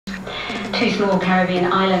Two small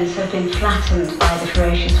Caribbean islands have been flattened by the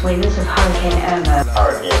ferocious winds of Hurricane Irma.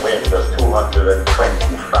 Hurricane wind was 225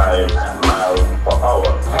 miles per hour.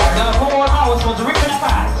 The whole house was ripping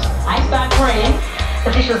apart. I start praying.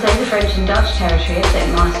 Officials say the French and Dutch territory of St.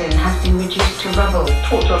 Martin has been reduced to rubble.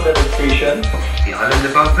 Total devastation. The island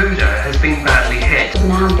of Barbuda has been badly hit. It's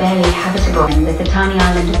now barely habitable, with the tiny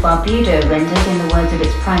island of Barbuda rendered, in the words of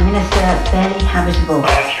its Prime Minister, barely habitable.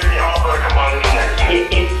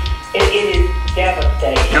 It is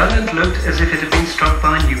devastating. The island looked as if it had been struck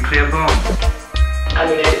by a nuclear bomb. I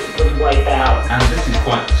mean, it was wiped out. And this is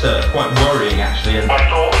quite worrying, actually. My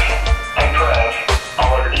thoughts and prayers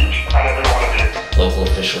are with each and every one of you. Local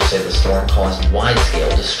officials say the storm caused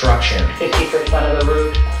wide-scale destruction. 50% of the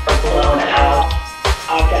roofs are blown out.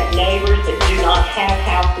 I've got neighbors that do not have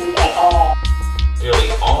houses at all.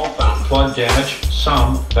 Nearly all found flood damage,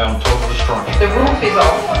 some found total destruction. The roof is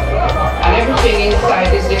off, and everything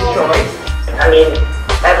inside is destroyed. I mean,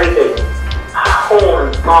 everything.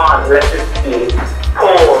 Homes gone, electricity,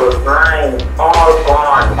 poles, lines, all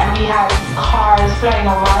gone. And we had cars flying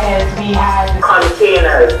over our heads. We had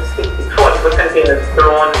Containers, 40 containers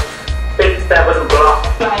thrown, 6-7 blocks.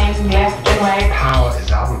 flying left and right. Power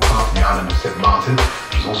is out and part of the island of St. Martin,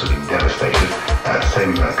 which has also been devastated.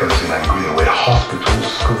 Same goes in Anguilla, where hospitals,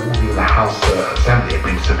 schools, even the House Assembly have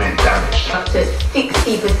been severely damaged. Up to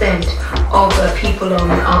 60% of the people in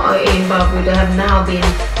Barbuda have now been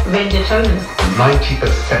rendered homeless.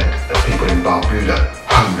 90% of people in Barbuda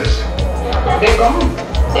homeless. They're gone.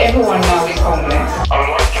 Everyone now is homeless. I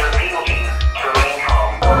would like to appeal to you to remain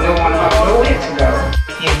calm. No one has nowhere to go.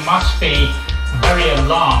 You must be very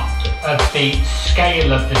alarmed at the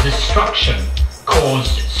scale of the destruction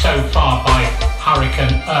caused so far by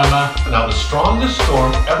Hurricane Irma. Now, the strongest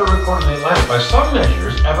storm ever recorded in the Atlantic by some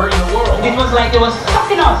measures ever in the world. It was like it was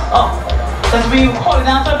sucking us up as we were holding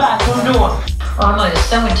out the bathroom door. Irma is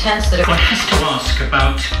so intense that One has to ask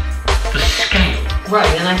about the scale. right,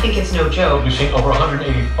 and I think it's no joke. We've seen over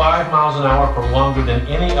 185 miles an hour for longer than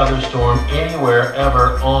any other storm anywhere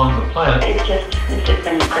ever on the planet. It's just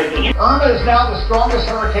been crazy. Irma is now the strongest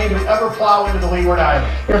hurricane to ever plow into the Leeward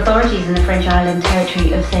Islands. The authorities in the French island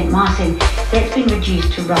territory of St. Martin say it's been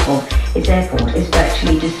reduced to rubble. Its airport is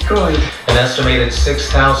virtually destroyed. An estimated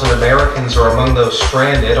 6,000 Americans are among those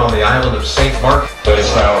stranded on the island of St. Martin. There is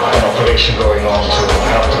now an operation going on to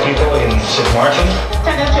help the people in St. Martin.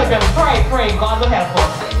 Tell the children, pray, God will help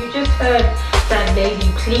us. You just heard that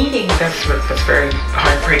lady pleading. That's very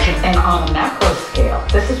heartbreaking. And on a macro scale,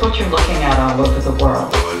 this is what you're looking at all over the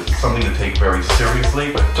world. It's something to take very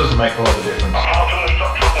seriously, but it doesn't make a lot of difference. Apart from the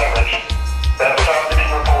structural damage, there have sadly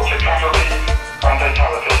been reported casualties and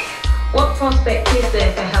fatalities. What prospect is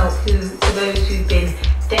there for help for those who've been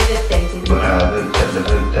devastated?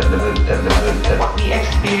 What we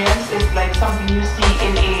experience is like something you see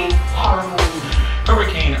in a horror movie.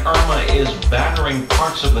 Hurricane Irma is battering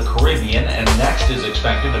parts of the Caribbean and next is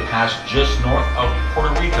expected to pass just north of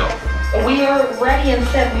Puerto Rico. We are ready and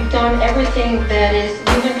set. We've done everything that is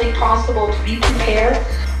humanly possible to be prepared.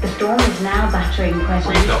 The storm is now battering Puerto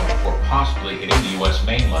Rico, Rico. or possibly hitting the U.S.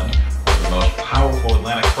 mainland. The most powerful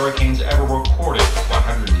Atlantic hurricanes ever recorded,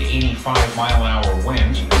 185-mile-an-hour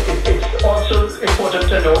winds. It's also important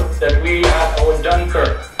to note that we at our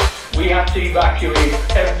Dunkirk, we have to evacuate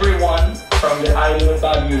everyone from the island of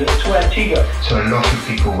Barbuda to Antigua. So a lot of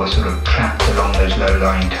people were sort of trapped along those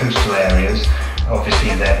low-lying coastal areas.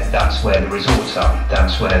 Obviously, that's where the resorts are.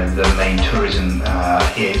 That's where the main tourism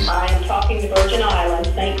is. I am talking the Virgin Islands,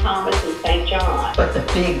 St. Thomas and St. John.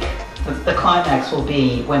 But the climax will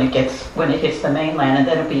be when it hits the mainland, and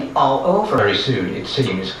then it'll be all over. Very soon, it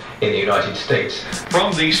seems, in the United States.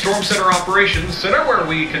 From the Storm Center Operations Center, where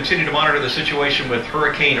we continue to monitor the situation with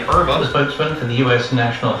Hurricane Irma. The spokesman for the U.S.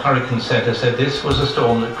 National Hurricane Center said this was a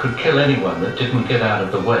storm that could kill anyone that didn't get out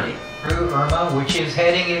of the way. Through Irma, which is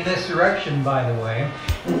heading in this direction, by the way.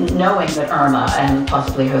 Knowing that Irma and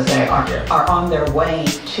possibly Jose are on their way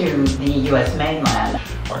to the U.S. mainland.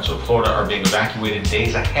 Parts of Florida are being evacuated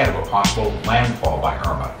days ahead of a possible landfall by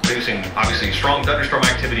Irma. Producing, obviously, strong thunderstorm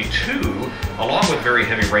activity too, along with very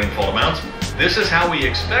heavy rainfall amounts. This is how we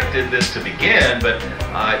expected this to begin, but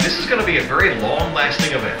this is going to be a very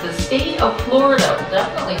long-lasting event. The state of Florida will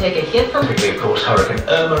definitely take a hit from... Particularly, of course, Hurricane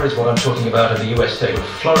Irma is what I'm talking about in the U.S. state of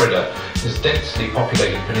Florida. This densely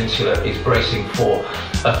populated peninsula is bracing for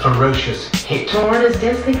a ferocious hit. Florida's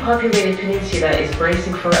densely populated peninsula is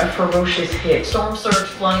bracing for a ferocious hit. Storm surge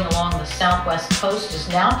flooding along the southwest coast is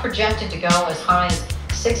now projected to go as high as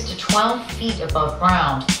 6 to 12 feet above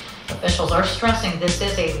ground. Officials are stressing this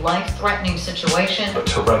is a life-threatening situation. But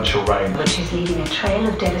torrential rain, which is leaving a trail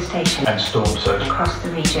of devastation and storm surge across the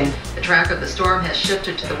region. The track of the storm has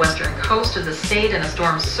shifted to the western coast of the state, and a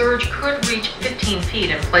storm surge could reach 15 feet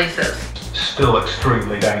in places. Still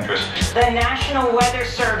extremely dangerous. The National Weather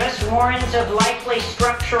Service warns of likely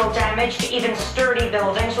structural damage to even sturdy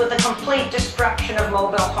buildings, with the complete destruction of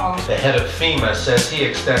mobile homes. The head of FEMA says he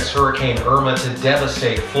expects Hurricane Irma to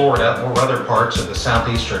devastate Florida or other parts of the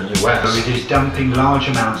southeastern U.S. So it is dumping large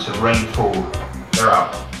amounts of rainfall. They're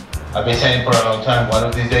up. I've been saying for a long time, one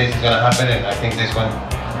of these days is going to happen, and I think this one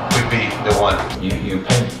could be the one. You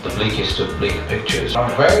paint the bleakest of bleak pictures.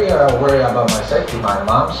 I'm very worried about my safety, my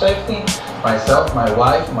mom's safety, myself, my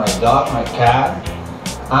wife, my dog, my cat.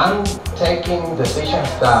 I'm taking decisions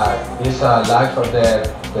that is a life or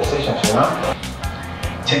death decisions, you know?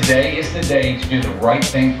 Today is the day to do the right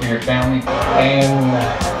thing for your family. And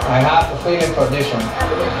I have the feeling for this one.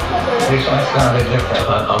 This one's going to be different.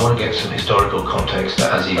 I want to get some historical context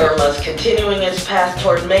as you... Irma's continuing its path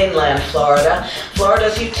toward mainland Florida.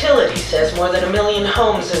 Florida's utility says more than 1 million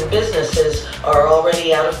homes and businesses are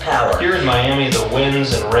already out of power. Here in Miami, the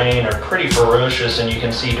winds and rain are pretty ferocious, and you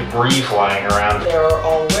can see debris flying around. There are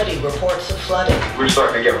already reports of flooding. We're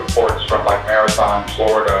starting to get reports from like Marathon,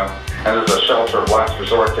 Florida, and there's a shelter of last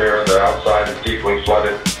resort there. The outside is deeply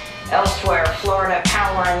flooded. Elsewhere, Florida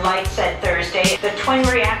Power and Light said Thursday the twin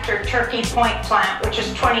reactor Turkey Point plant, which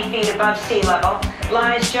is 20 feet above sea level,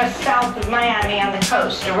 lies just south of Miami on the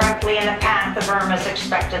coast, directly in the path of Irma's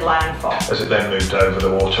expected landfall. As it then moved over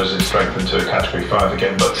the waters, it strengthened to a Category 5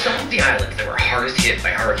 again, but... Some of the islands that were hardest hit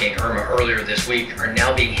by Hurricane Irma earlier this week are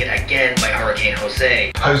now being hit again by Hurricane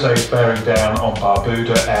Jose. Jose is bearing down on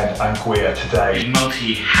Barbuda and Anguilla today.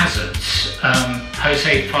 Multi-hazards.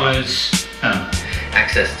 Jose follows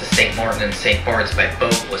Access to St. Martin and St. Bart's by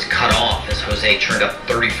boat was cut off as Jose churned up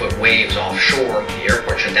 30-foot waves offshore. The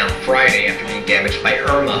airport shut down Friday after being damaged by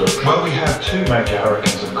Irma. Well, we have two major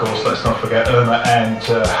hurricanes, of course. Let's not forget Irma and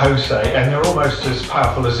Jose, and they're almost as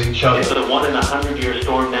powerful as each other. It's a 1 in 100-year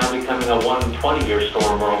storm now becoming a 1 in 20-year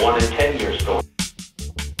storm or a 1 in 10-year storm.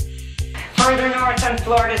 Further north on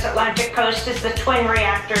Florida's Atlantic coast is the twin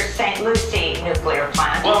reactor St. Lucie nuclear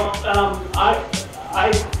plant. Well,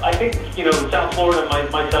 I think, you know, South Florida,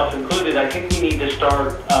 myself included, I think we need to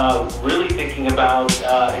start really thinking about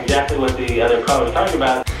exactly what the other caller was talking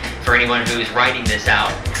about. For anyone who's writing this out,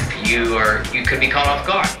 you could be caught off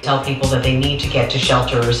guard. Tell people that they need to get to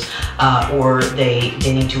shelters or they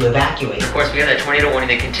need to evacuate. Of course, we have that tornado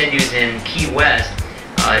warning that continues in Key West.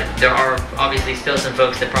 There are obviously still some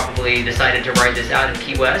folks that probably decided to ride this out in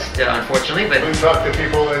Key West, unfortunately, but... We talk to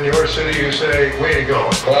people in your city who say, way to go.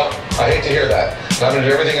 Well, I hate to hear that. I'm going to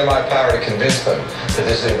do everything in my power to convince them that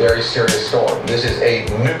this is a very serious storm. This is a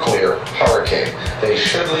nuclear hurricane. They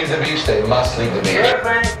should leave the beach. They must leave the beach.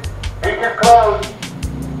 Take your clothes.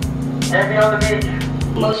 Get me on the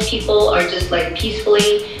beach. Most people are just like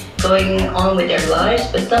peacefully going on with their lives,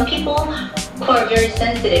 but some people who are very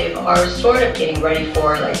sensitive are sort of getting ready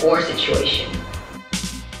for like war situation.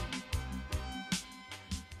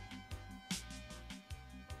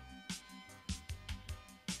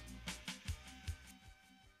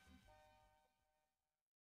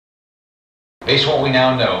 Based on what we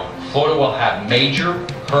now know, Florida will have major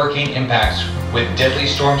hurricane impacts with deadly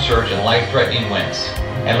storm surge and life-threatening winds.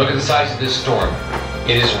 And look at the size of this storm.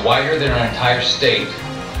 It is wider than our entire state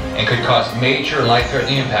and could cause major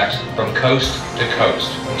life-threatening impacts from coast to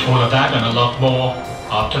coast. all of that and a lot more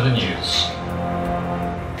after the news.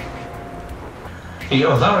 The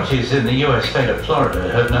authorities in the U.S. state of Florida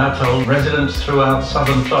have now told residents throughout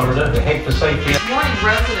southern Florida to head for safety, Warning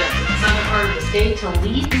residents in the southern part of the state to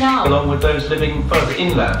leave now. along with those living further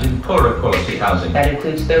inland in poorer quality housing. That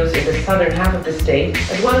includes those in the southern half of the state,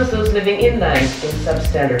 as well as those living inland in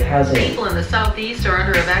substandard housing. People in the southeast are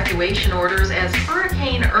under evacuation orders as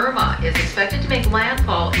Hurricane Irma is expected to make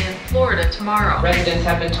landfall in Florida tomorrow. Residents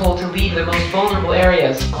have been told to leave the most vulnerable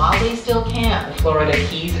areas, While they still can, Florida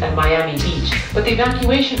Keys and Miami Beach, but the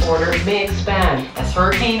evacuation order may expand. as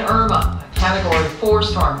Hurricane Irma, a Category 4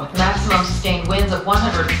 storm with maximum sustained winds of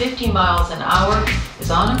 150 miles an hour,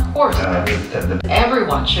 is on a course.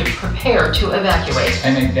 Everyone should prepare to evacuate.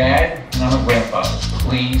 I'm a dad and I'm a grandpa.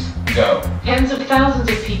 Please go. Tens of thousands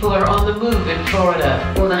of people are on the move in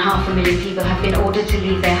Florida. More than 500,000 people have been ordered to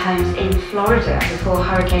leave their homes in Florida before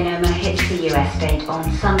Hurricane Irma hits the U.S. state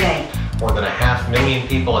on Sunday. More than 500,000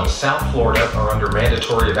 people in South Florida are under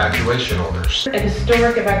mandatory evacuation orders. A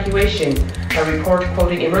historic evacuation. A report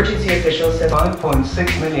quoting emergency officials said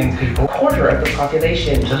 5.6 million people, a quarter of the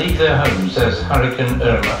population, to leave their homes as Hurricane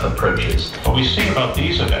Irma approaches. What we see about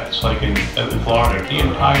these events, like in Florida, the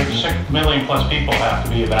entire 6 million plus people have to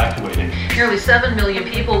be evacuated. Nearly 7 million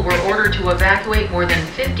people were ordered to evacuate. More than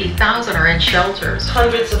 50,000 are in shelters.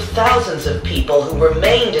 Hundreds of thousands of people who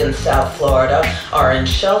remained in South Florida are in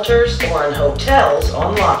shelters or in hotels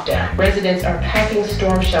on lockdown. Residents are packing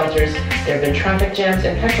storm shelters. There have been traffic jams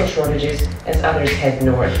and petrol shortages as others head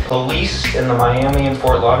north. Police in the Miami and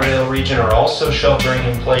Fort Lauderdale region are also sheltering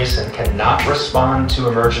in place and cannot respond to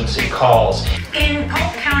emergency calls. In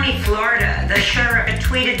Polk County, Florida, the sheriff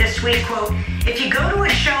tweeted this week, quote, "If you go to a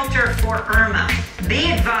shelter for Irma,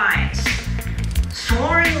 be advised,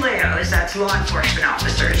 sworn LEOs, that's law enforcement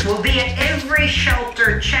officers, will be at every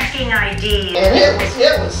shelter checking ID." And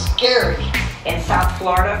it was scary. In South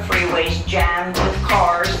Florida, freeways jammed with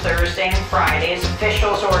cars Thursday and Friday as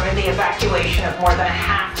officials ordered the evacuation of more than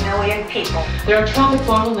 500,000 people. There are traffic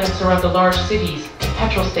bottlenecks around the large cities.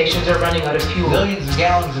 Petrol stations are running out of fuel. Millions of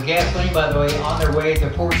gallons of gasoline, by the way, on their way to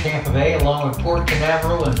Port Tampa Bay, along with Port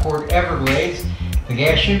Canaveral and Port Everglades. The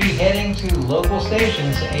gas should be heading to local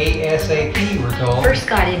stations ASAP, we're told. First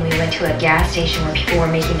got in, we went to a gas station where people were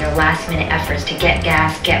making their last-minute efforts to get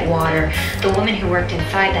gas, get water. The woman who worked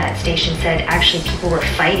inside that station said actually people were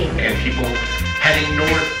fighting. And people heading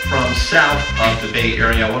north from south of the Bay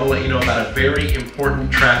Area, I want to let you know about a very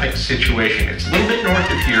important traffic situation. It's a little bit north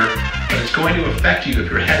of here, but it's going to affect you if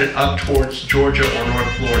you're headed up towards Georgia or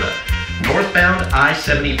North Florida. Northbound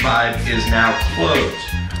I-75 is now closed.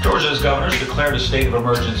 Georgia's governors declared a state of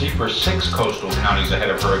emergency for 6 coastal counties ahead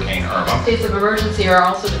of Hurricane Irma. States of emergency are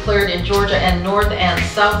also declared in Georgia and North and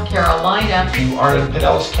South Carolina. You are in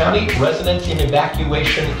Pinellas County. Residents in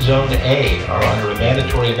Evacuation Zone A are under a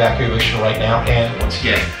mandatory evacuation right now. And once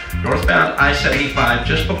again, northbound I-75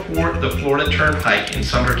 just before the Florida Turnpike in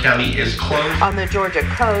Sumter County is closed. On the Georgia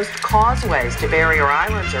coast, causeways to barrier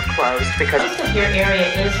islands are closed because most of your area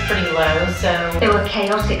is pretty low, so there were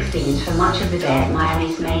chaotic scenes for much of the day at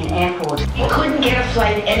Miami's main airport. You couldn't get a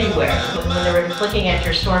flight anywhere. When they were looking at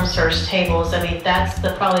your storm surge tables, I mean, that's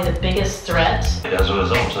probably the biggest threat. As a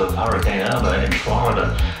result of Hurricane Irma in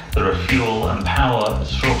Florida, there are fuel and power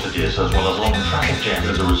shortages as well as long traffic jams.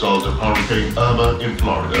 As a result of Hurricane Irma in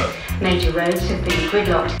Florida, major roads have been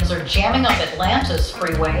gridlocked. They're jamming up Atlanta's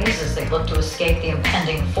freeways as they look to escape the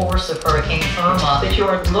impending force of Hurricane Irma. But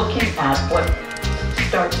you're looking at what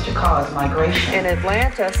starts to cause migration. In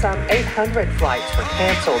Atlanta, some 800 flights were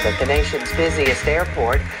canceled at the nation's busiest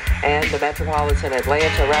airport, and the Metropolitan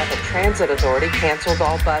Atlanta Rapid Transit Authority canceled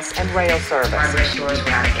all bus and rail service. Hardware stores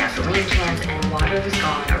were out of gasoline cans and water was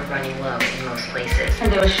gone or running low in most places.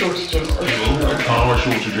 And there were shortages of fuel and power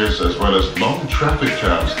shortages as well as long traffic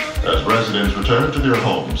jams as residents return to their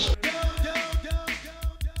homes.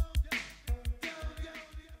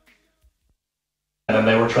 And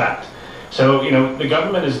they were trapped. So, the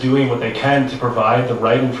government is doing what they can to provide the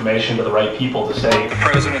right information to the right people to say. The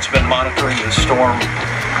president's been monitoring the storm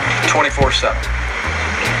 24/7.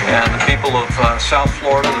 And the people of South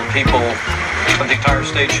Florida, the people of the entire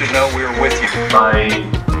state should know we are with you. By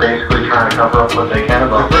basically trying to cover up what they can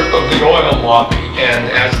about of the oil lobby, and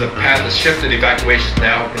as the path has shifted, evacuations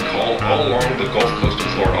now have been called all along the Gulf Coast of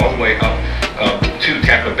Florida, all the way up to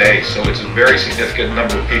Tampa Bay, so it's a very significant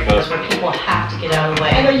number of people. That's where people have to get out of the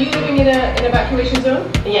way. And are you living in an evacuation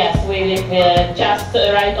zone? Yes, we live just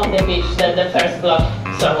right on the beach, the first block,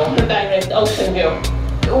 so direct ocean view.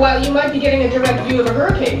 Well, you might be getting a direct view of a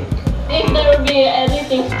hurricane. If there will be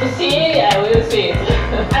anything to see, I will see it.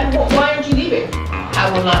 And why aren't you leaving?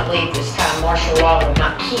 I will not leave this time. Martial law will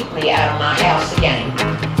not keep me out of my house again.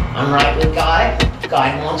 I'm right with God.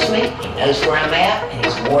 God wants me. He knows where I'm at, and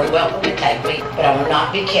he's more than welcome to take me. But I will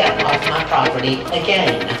not be kept off my property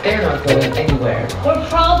again. They're not going anywhere. We're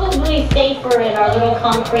probably safer in our little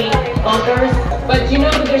concrete bunkers. But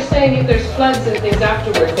that they're saying if there's floods and things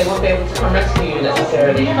afterwards, they won't be able to come rescue you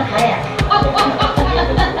necessarily. We have a kayak.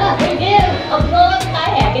 We do. A blow-up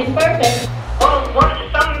kayak. It's perfect. Well,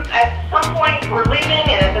 at some point we're leaving,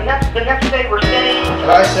 and the next day we're staying.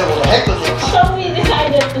 And I said, well, the heck with it. So we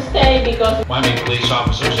decided to stay because Miami police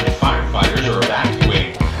officers and firefighters are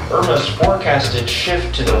evacuating. Irma's forecasted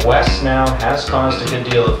shift to the west now has caused a good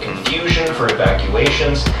deal of confusion for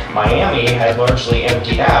evacuations. Miami had largely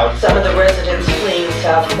emptied out. Some of the residents fleeing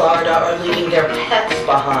South Florida are leaving their pets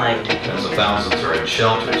behind. Tens of thousands are in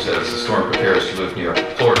shelters as the storm prepares to move near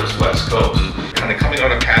Florida's west coast. kind of coming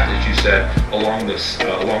on a path, as you said, along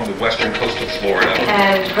the western coast of Florida.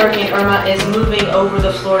 And Hurricane Irma is moving over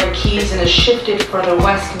the Florida Keys and has shifted further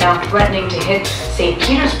west, now threatening to hit St.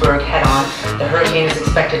 Petersburg head-on. The hurricane is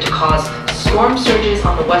expected to cause storm surges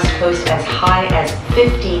on the west coast as high as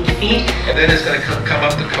 15 feet. And then it's going to come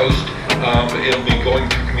up the coast. It'll be going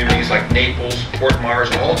through communities like Naples, Fort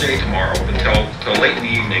Myers, all day tomorrow until late in the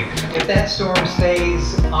evening. If that storm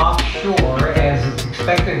stays offshore, as it's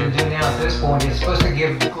expected to do now at this point, it's supposed to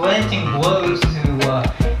give glinting blows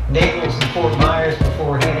to Naples and Fort Myers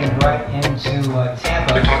before heading right into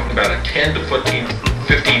Tampa. They're talking about a 10 to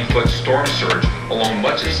 15-foot storm surge along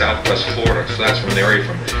much of southwest Florida. So that's from the area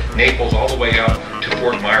from Naples all the way up to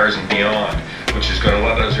Fort Myers and beyond, which is going to, a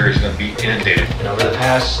lot of those areas are going to be inundated. And over the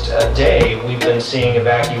past day, we've been seeing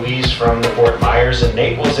evacuees from the Fort Myers and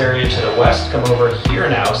Naples area to the west come over here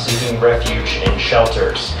now, seeking refuge in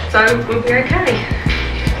shelters. So I'm very happy.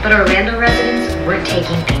 But Orlando residents weren't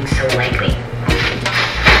taking things so lightly.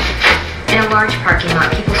 In a large parking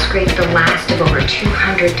lot, people scraped the last of over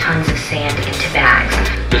 200 tons of sand into bags.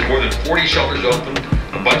 There's more than 40 shelters open.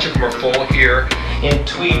 A bunch of them are full here. In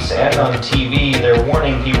tweets and on TV, they're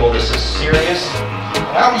warning people this is serious.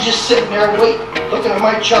 I was just sitting there waiting, looking at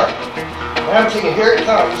my chart. And I'm thinking, here it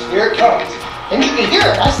comes, here it comes. And you can hear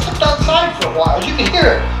it. I stepped outside for a while. You can hear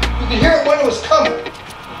it. You could hear it when it was coming.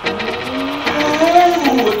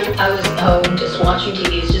 I was home just watching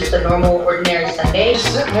TV. It's just a normal, ordinary Sunday.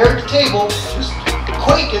 Just sitting there at the table, just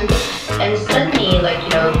quaking. And suddenly, like, you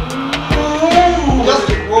know, dust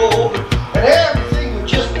would roll, and everything would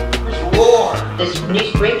just roar. This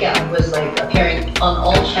news breakout was like appearing on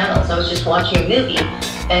all channels. I was just watching a movie,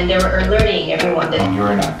 and they were alerting everyone that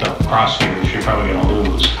You're not the prosecutors, you're probably going to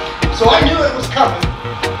lose. So I knew it was coming.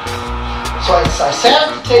 So I sat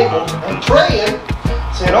at the table and praying,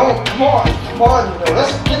 saying, oh, come on, you know,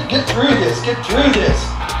 let's get through this,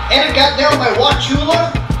 And it got down by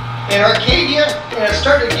Wauchula and Arcadia, and it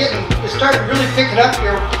started really picking up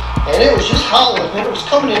here, and it was just howling, and it was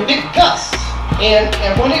coming in big gusts. And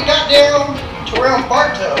when it got down to around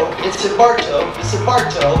Bartow, it's at Bartow,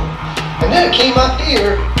 and then it came up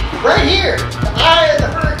here, right here. The eye of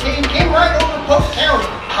the hurricane came right over Polk County,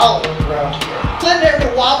 howling around here. It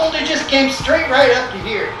never wobbled, it just came straight right up to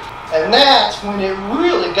here. And that's when it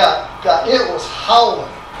really it was howling.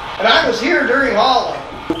 And I was here during all of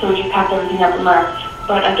it. So we just packed everything up and left.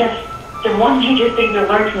 But I guess the one major thing to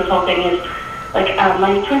learn from this whole thing is, like,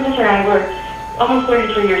 my twin sister and I were almost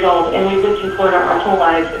 33 years old, and we've lived in Florida our whole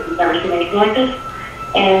lives, and we've never seen anything like this.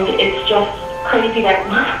 And it's just crazy that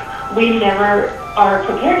we never are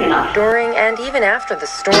prepared enough. During and even after the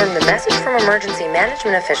storm, the message from emergency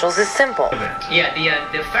management officials is simple. Yeah,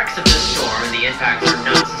 the effects of this storm and the impacts are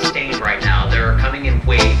not sustained right now. They're coming in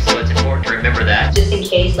waves, so it's important to remember that. just in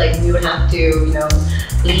case, like, we would have to, you know,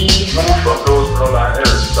 leave.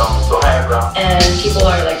 And people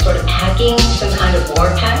are like sort of packing some kind of war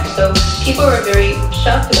pack. So people are very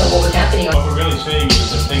shocked about what was happening. What we're really seeing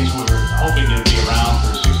is that things we were hoping to be around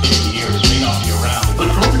for 60, 80 years may not be around. The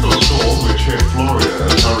tropical storm which hit Florida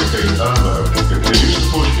as Hurricane Irma continues to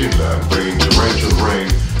push inland, bringing torrential rain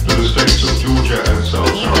to the states of Georgia and South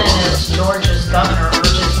Carolina. Even as Georgia's governor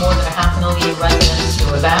urges more than 500,000 residents to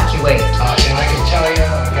evacuate. And I can tell you,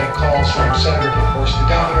 I've had calls from Senator, of course, the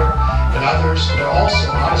governor, and others, but also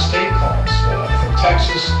out-of-state calls from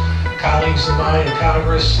Texas, colleagues of mine in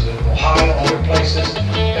Congress, Ohio, other places.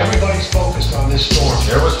 Everybody's focused on this storm.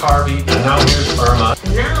 There was Harvey, and now here's Irma.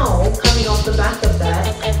 Now, coming off the back of that,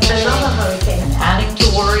 another hurricane. And adding to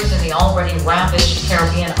worries in the already ravaged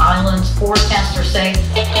Caribbean islands, forecasters say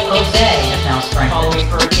Jose has now strengthened. Following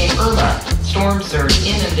Hurricane Irma, storm surge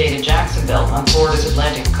inundated Jacksonville on Florida's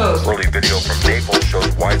Atlantic coast. Early video from Naples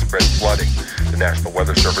shows widespread flooding. The National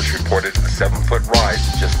Weather Service reported a 7-foot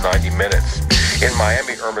rise in just 90 minutes. In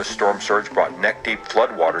Miami, Irma's storm surge brought neck-deep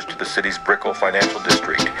floodwaters to the city's Brickell financial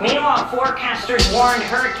district. Meanwhile, forecasters warned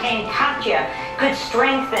Hurricane Katia could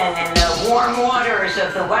strengthen in the warm waters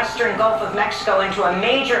of the western Gulf of Mexico into a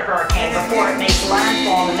major hurricane before it makes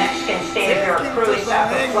landfall in the Mexican state of Veracruz, south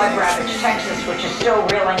of flood-ravaged Texas, which is still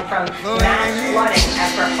reeling from mass flooding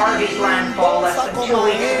after Harvey's landfall less than 2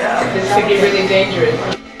 weeks ago. This could be really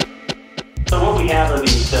dangerous. So what we have are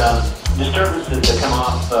these disturbances that come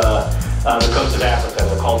off the coast of Africa.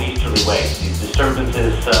 They're called easterly waves. These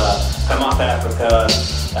disturbances come off Africa.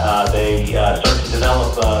 They start to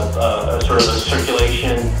develop a sort of a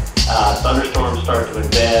circulation. Thunderstorms start to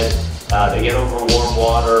embed. They get over warm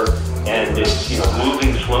water, and it's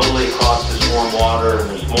moving slowly across this warm water. And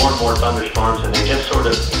there's more and more thunderstorms, and they just sort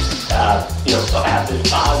of have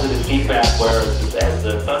this positive feedback where as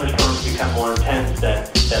the thunderstorms become more intense,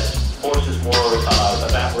 that forces more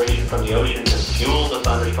evaporation from the ocean to fuel the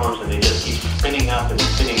thunderstorms, and they just keep spinning up and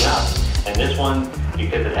spinning up. And this one,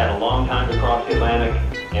 because it had a long time to cross the Atlantic,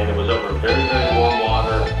 and it was over very, very warm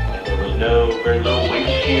water, and there was very little wind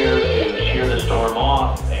shear to shear the storm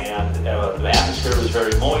off, and the atmosphere was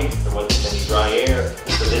very moist, there wasn't any dry air,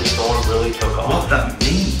 so this storm really took off. What that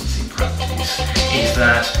means in practice is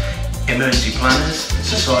that emergency planners in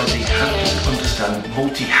society have to understand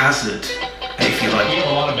multi-hazard, if you like. We have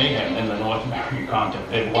a lot of mayhem in the North American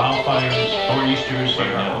continent. Wildfires, nor'easters here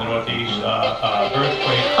in the Northeast,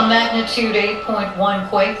 earthquake. A magnitude 8.1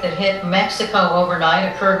 quake that hit Mexico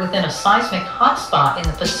overnight occurred within a seismic hotspot in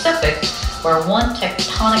the Pacific, where one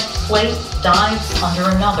tectonic plate dives under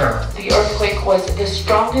another. The earthquake was the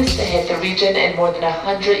strongest to hit the region in more than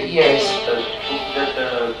 100 years.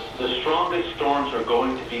 The strongest storms are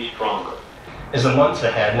going to be stronger. Is the months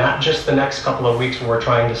ahead, not just the next couple of weeks where we're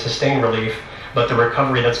trying to sustain relief, but the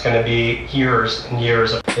recovery that's going to be years and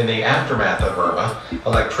years. In the aftermath of Irma,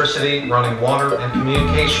 electricity, running water, and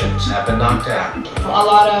communications have been knocked out. A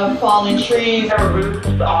lot of fallen trees. There are roofs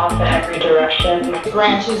off in every direction.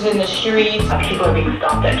 Branches in the streets. People are being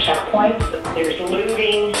stopped at checkpoints. There's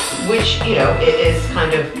looting. Which, it is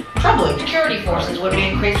kind of troubling. Security forces would be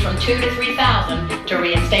increased from 2,000 to 3,000 to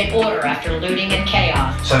reinstate order after looting and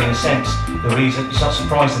chaos. So in a sense, the reason it's not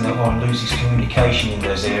surprising that one loses communication in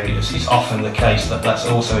those areas. It's often the case that that's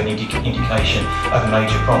also an indication of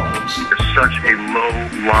major problems. It's such a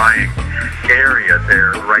low-lying area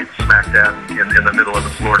there, right smack dab in the middle of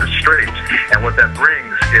the Florida Straits. And what that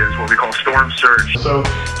brings is what we call storm surge. So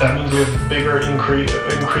that means we have bigger increased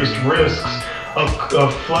risks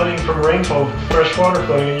of flooding from rainfall, freshwater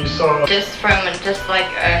flooding, and you saw... Just like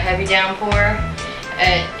a heavy downpour,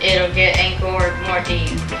 it'll get ankle or more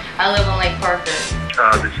deep. I live on Lake Parker.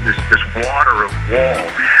 This water of wall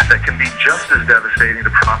that can be just as devastating to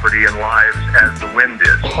property and lives as the wind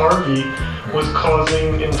is. Harvey was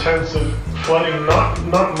causing intensive flooding,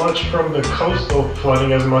 not much from the coastal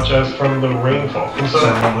flooding as much as from the rainfall. And so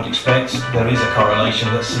one would expect there is a correlation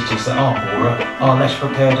that cities that are poorer are less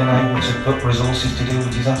prepared and able to put resources to deal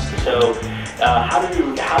with disasters. So how do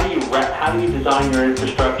you design your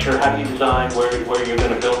infrastructure? How do you design where you're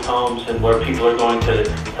going to build homes and where people are going to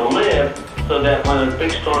live, so that when a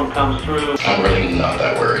big storm comes through... I'm really not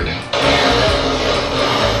that worried.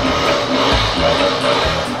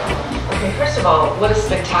 Okay, first of all, what a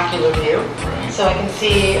spectacular view. Right. So I can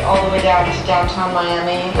see all the way down to downtown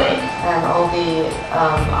Miami, right, and all the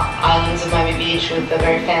islands of Miami Beach with the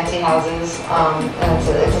very fancy houses. And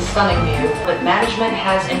it's a stunning view. But management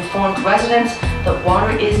has informed residents that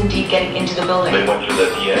water is indeed getting into the building. They went through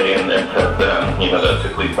the PA and said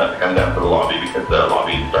the police had to come down to the lobby because the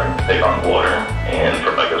lobby is starting to take on water, and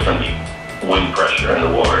from the wind pressure and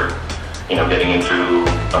the water, getting in through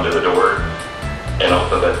under the door. And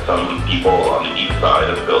also that some people on the east side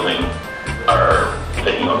of the building are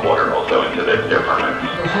taking on water also into their apartments.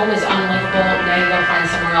 Your home is unlivable, now you gotta find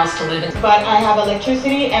somewhere else to live in. But I have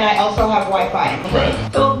electricity and I also have Wi-Fi.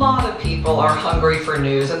 Right. So a lot of people are hungry for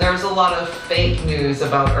news, and there's a lot of fake news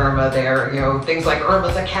about Irma there. Things like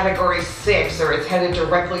Irma's a Category 6, or it's headed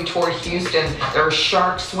directly toward Houston. There are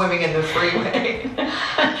sharks swimming in the freeway.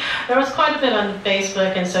 There was quite a bit on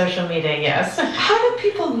Facebook and social media, yes. How do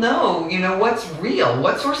people know, what's real?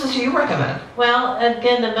 What sources do you recommend? Well,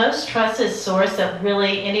 again, the most trusted source that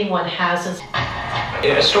really anyone has is...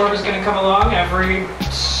 A storm is going to come along every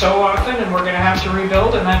so often, and we're going to have to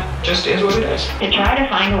rebuild, and that just is what it is. To try to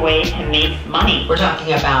find a way to make money. We're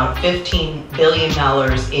talking about $15 billion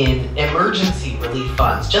in emergency relief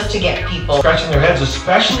funds just to get people scratching their heads,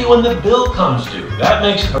 especially when the bill comes due. That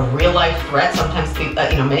makes it a real-life threat. Sometimes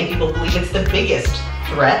many people believe it's the biggest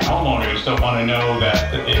threat. Homeowners don't want to know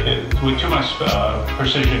that with too much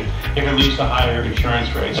precision, if it leads to higher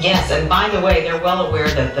insurance rates. Yes, and by the way, they're well aware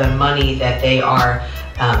that the money that they are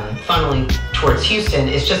funneling towards Houston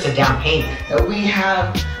is just a down payment. We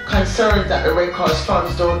have concerns that the Red Cross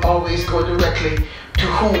funds don't always go directly to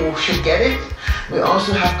who should get it. We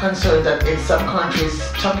also have concerns that in some countries,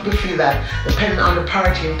 some people feel that depending on the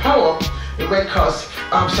party in power, the Red Cross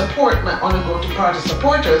support might only go to party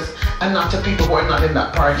supporters and not to people who are not in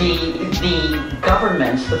that party. The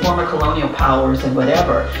governments, the former colonial powers and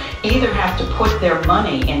whatever, either have to put their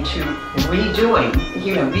money into rebuilding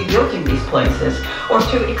these places, or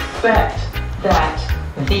to expect that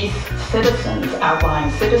these citizens,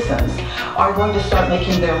 outlying citizens, are going to start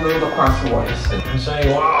making their move across waters. And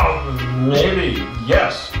saying, well, maybe,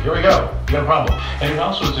 yes, here we go, you got a problem. And it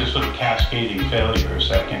also is this sort of cascading failures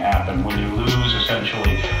that can happen when you lose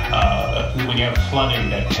essentially, when you have flooding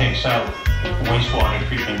that takes out wastewater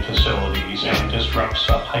treatment facilities and disrupts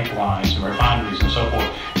pipelines and refineries and so forth.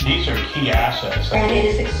 These are key assets. And it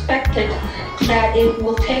is expected that it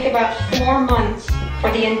will take about 4 months for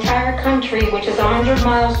the entire country, which is 100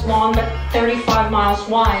 miles long but 35 miles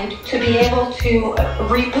wide, to be able to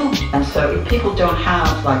reboot. And so if people don't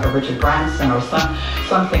have like a Richard Branson or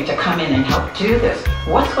something to come in and help do this,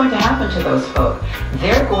 what's going to happen to those folk?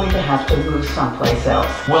 They're going to have to move someplace else.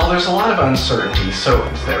 Well, there's a lot of uncertainty, so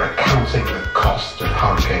they're accounting the cost of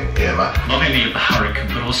Hurricane Irma. Not only of the hurricane,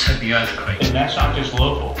 but also the earthquake. And that's not just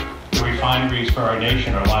local. The refineries for our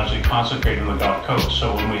nation are largely concentrated on the Gulf Coast,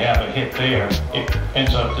 so when we have a hit there, it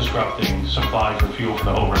ends up disrupting supply for fuel for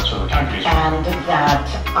the whole rest of the country. And that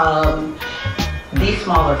these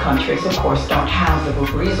smaller countries, of course, don't have the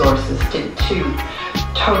resources to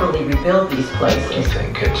totally rebuild these places. I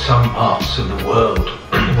think some parts of the world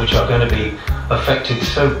which are going to be affected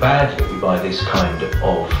so badly by this kind of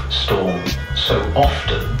storm so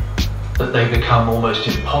often that they become almost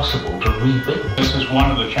impossible to rebuild. This is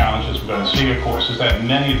one of the challenges we're going to see, of course, is that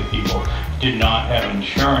many of the people did not have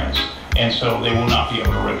insurance, and so they will not be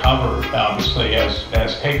able to recover, obviously, as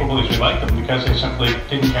capably as we like them, because they simply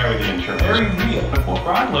didn't carry the insurance. Very real. But more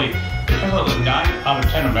broadly, it turns out that 9 out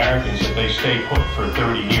of 10 Americans, if they stay put for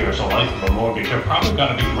 30 years, a life of a mortgage, are probably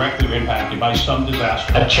going to be directly impacted by some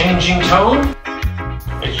disaster. A changing tone?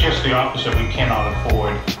 It's just the opposite. We can't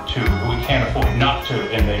afford not to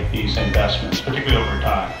make these investments, particularly over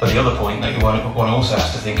time. But the other point that one also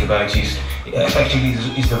has to think about is effectively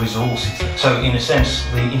is the resources. So in a sense,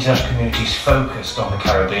 the international community is focused on the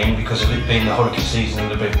Caribbean because of it being the hurricane season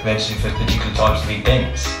and the propensity for particular types of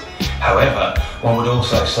events. However, one would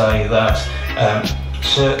also say that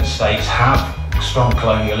certain states have strong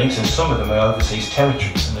colonial links, and some of them are overseas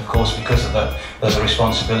territories. And of course, because of that, there's a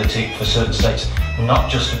responsibility for certain states not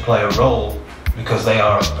just to play a role because they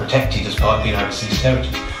are protected as part of being overseas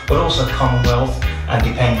territories, but also Commonwealth and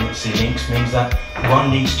dependency links means that one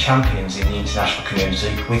needs champions in the international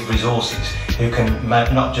community with resources who can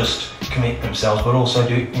not just commit themselves, but also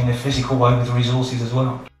do it in a physical way with the resources as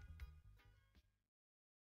well.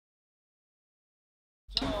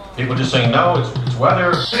 People just saying, no, it's weather. I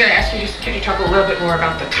was going to ask you, can you talk a little bit more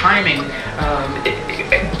about the timing?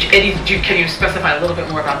 Eddie, can you specify a little bit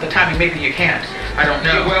more about the timing? Maybe you can't. I don't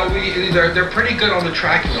know. Well, they're pretty good on the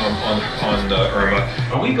tracking on Irma.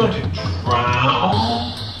 Are we going to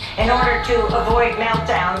drown? In order to avoid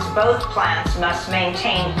meltdowns, both plants must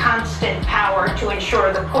maintain constant power to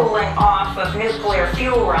ensure the cooling off of nuclear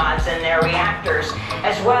fuel rods in their reactors,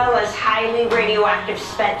 as well as highly radioactive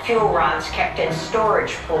spent fuel rods kept in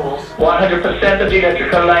storage pools. 100% of the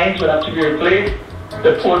electrical lines will have to be replaced.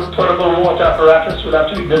 The potable water apparatus will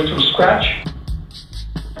have to be built from scratch.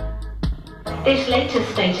 This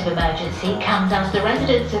latest state of emergency comes as the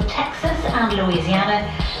residents of Texas and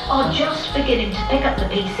Louisiana are just beginning to pick up the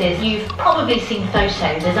pieces. You've probably seen photos,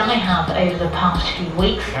 as I have, over the past few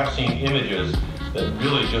weeks. I have seen images that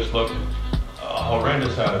really just look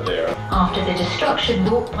horrendous out of there. After the destruction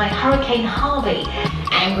wrought by Hurricane Harvey.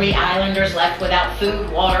 Angry islanders left without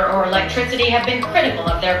food, water, or electricity have been critical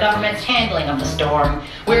of their government's handling of the storm.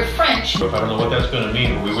 We're French. I don't know what that's going to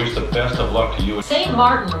mean, but we wish the best of luck to you. St.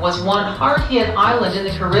 Martin was one hard-hit island in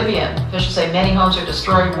the Caribbean. Officials say many homes are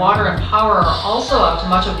destroyed. Water and power are also out to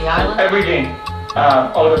much of the island. Everything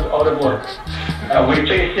out of work. We're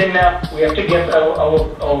facing now. We have to get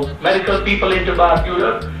our medical people into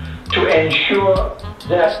Barbuda to ensure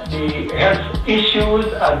that the health issues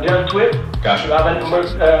are dealt with. Gotcha. You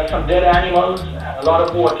have some dead animals, a lot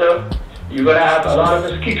of water. You're going to have a lot of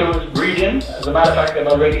mosquitoes breeding. As a matter of fact, they've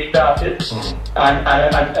already started.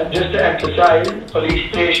 And just to emphasize, police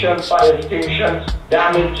stations, fire stations,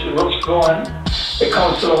 damaged, roofs gone, the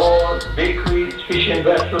council hall, bakeries, fishing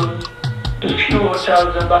vessels, the few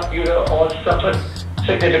hotels in Barbuda all suffered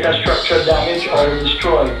significant structural damage or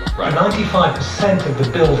destroyed. Right. 95% of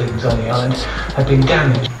the buildings on the island have been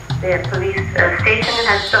damaged. The police station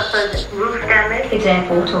has suffered roof damage. Its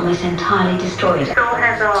airport almost entirely destroyed. So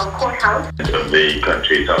has our courthouse. The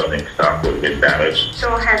country's housing stock has been damaged.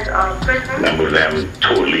 So has our prison. Some of them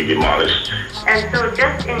totally demolished. And so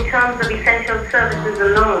just in terms of essential services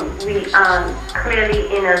alone, we are clearly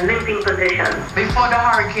in a losing position. Before the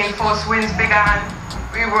hurricane force winds began,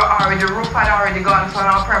 The roof had already gone from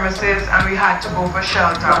our premises and we had to go for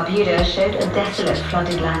shelter. Barbuda showed a desolate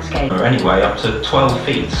flooded landscape. Anyway, up to 12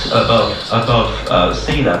 feet above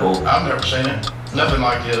sea level. I've never seen it. Nothing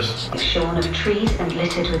like this. Shorn of trees and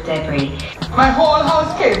littered with debris. My whole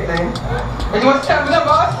house caved in. It was 7 of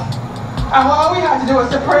us, and all we had to do was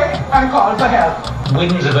to pray and call for help.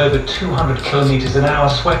 Winds of over 200 kilometers an hour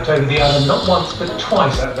swept over the island not once but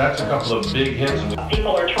twice. That's a couple of big hits.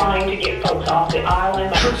 People are trying to get folks off the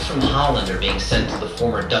island. Troops from Holland are being sent to the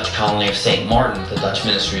former Dutch colony of St. Martin. The Dutch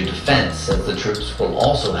Ministry of Defense says the troops will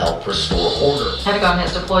also help restore order. Pentagon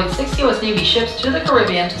has deployed 6 U.S. Navy ships to the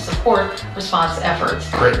Caribbean to support response efforts.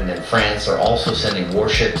 Britain and France are also sending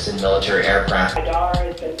warships and military aircraft. DAR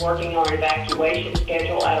has been working on an evacuation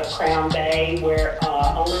schedule out of Crown Bay where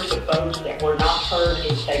owners of boats that were not heard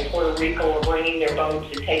in, say, Puerto Rico are bringing their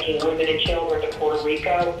boats and taking women and children to Puerto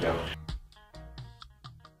Rico.